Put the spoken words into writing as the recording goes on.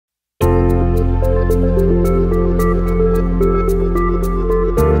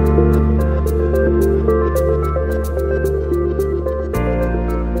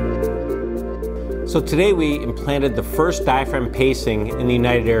So today we implanted the first diaphragm pacing in the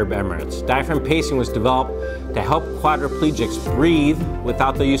United Arab Emirates. Diaphragm pacing was developed to help quadriplegics breathe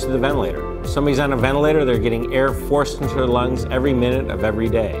without the use of the ventilator. If somebody's on a ventilator, they're getting air forced into their lungs every minute of every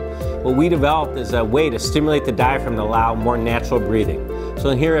day. What we developed is a way to stimulate the diaphragm to allow more natural breathing.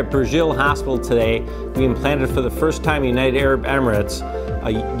 So here at Burjeel Hospital today, we implanted for the first time in the United Arab Emirates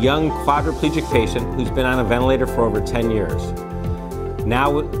a young quadriplegic patient who's been on a ventilator for over 10 years.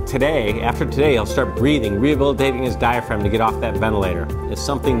 Now today, after today, he'll start breathing, rehabilitating his diaphragm to get off that ventilator. It's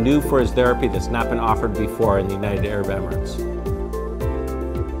something new for his therapy that's not been offered before in the United Arab Emirates.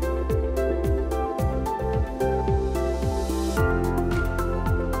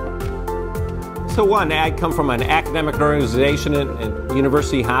 So I come from an academic organization at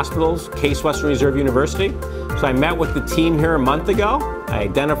university hospitals, Case Western Reserve University. So I met with the team here a month ago. I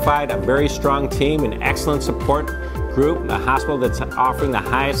identified a very strong team, an excellent support group, a hospital that's offering the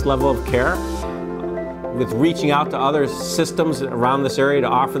highest level of care, with reaching out to other systems around this area to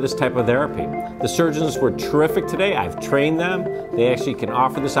offer this type of therapy. The surgeons were terrific today. I've trained them. They actually can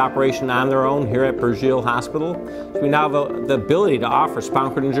offer this operation on their own here at Burjeel Hospital. So we now have the ability to offer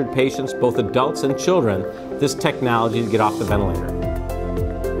spinal cord injured patients, both adults and children, this technology to get off the ventilator.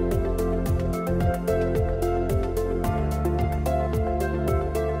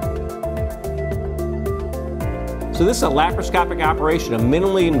 So this is a laparoscopic operation, a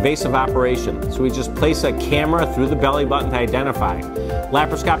minimally invasive operation. So we just place a camera through the belly button to identify.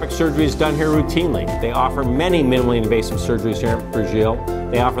 Laparoscopic surgery is done here routinely. They offer many minimally invasive surgeries here at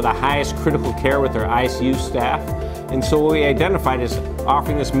Burjeel. They offer the highest critical care with their ICU staff. And so what we identified is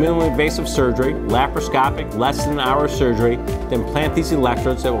offering this minimally invasive surgery, laparoscopic, less than an hour surgery, to implant these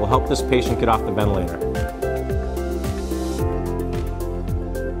electrodes that will help this patient get off the ventilator.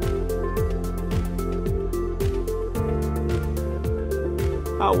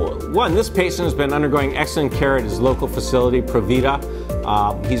 This patient has been undergoing excellent care at his local facility, Provida.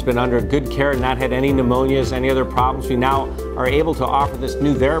 He's been under good care, not had any pneumonias, any other problems. We now are able to offer this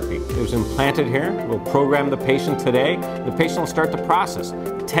new therapy. It was implanted here. We'll program the patient today. The patient will start the process.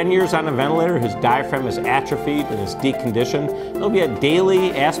 10 years on a ventilator, his diaphragm is atrophied and is deconditioned. It'll be a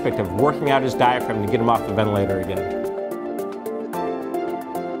daily aspect of working out his diaphragm to get him off the ventilator again.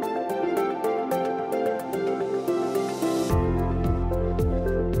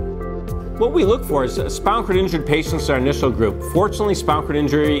 What we look for is spinal cord injured patients are our initial group. Fortunately, spinal cord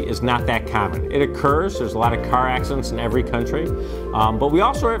injury is not that common. It occurs, there's a lot of car accidents in every country, but we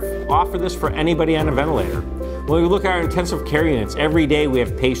also offer this for anybody on a ventilator. When we look at our intensive care units, every day we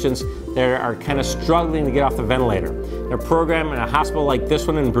have patients that are kind of struggling to get off the ventilator. A program in a hospital like this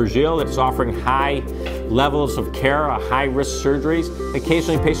one in Burjeel that's offering high levels of care, high-risk surgeries,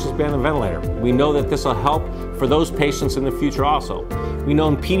 occasionally patients will be on the ventilator. We know that this will help for those patients in the future also. We know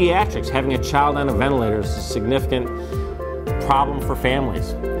in pediatrics, having a child on a ventilator is a significant problem for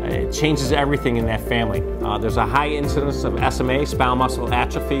families. It changes everything in that family. There's a high incidence of SMA, spinal muscle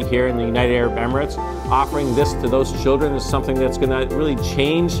atrophy, here in the United Arab Emirates. Offering this to those children is something that's going to really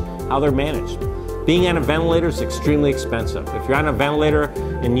change how they're managed. Being on a ventilator is extremely expensive. If you're on a ventilator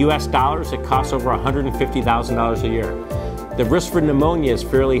in US dollars, it costs over $150,000 a year. The risk for pneumonia is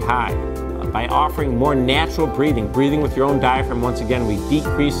fairly high. By offering more natural breathing with your own diaphragm, once again, we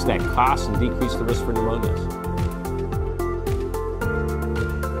decrease that cost and decrease the risk for pneumonias.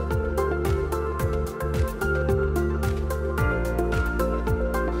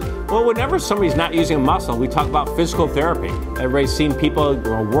 Well, whenever somebody's not using a muscle, we talk about physical therapy. Everybody's seen people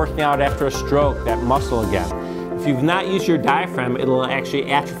working out after a stroke, that muscle again. If you've not used your diaphragm, it'll actually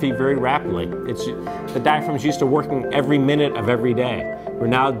atrophy very rapidly. The diaphragm is used to working every minute of every day. We're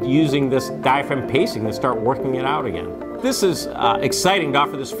now using this diaphragm pacing to start working it out again. This is exciting to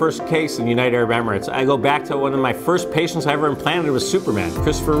offer this first case in the United Arab Emirates. I go back to one of my first patients I ever implanted was Superman,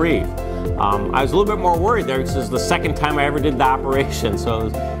 Christopher Reeve. I was a little bit more worried there because this is the second time I ever did the operation, so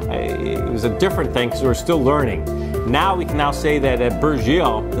it was a different thing because we were still learning. Now we can now say that at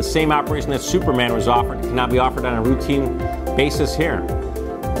Burjeel, the same operation that Superman was offered can now be offered on a routine basis here.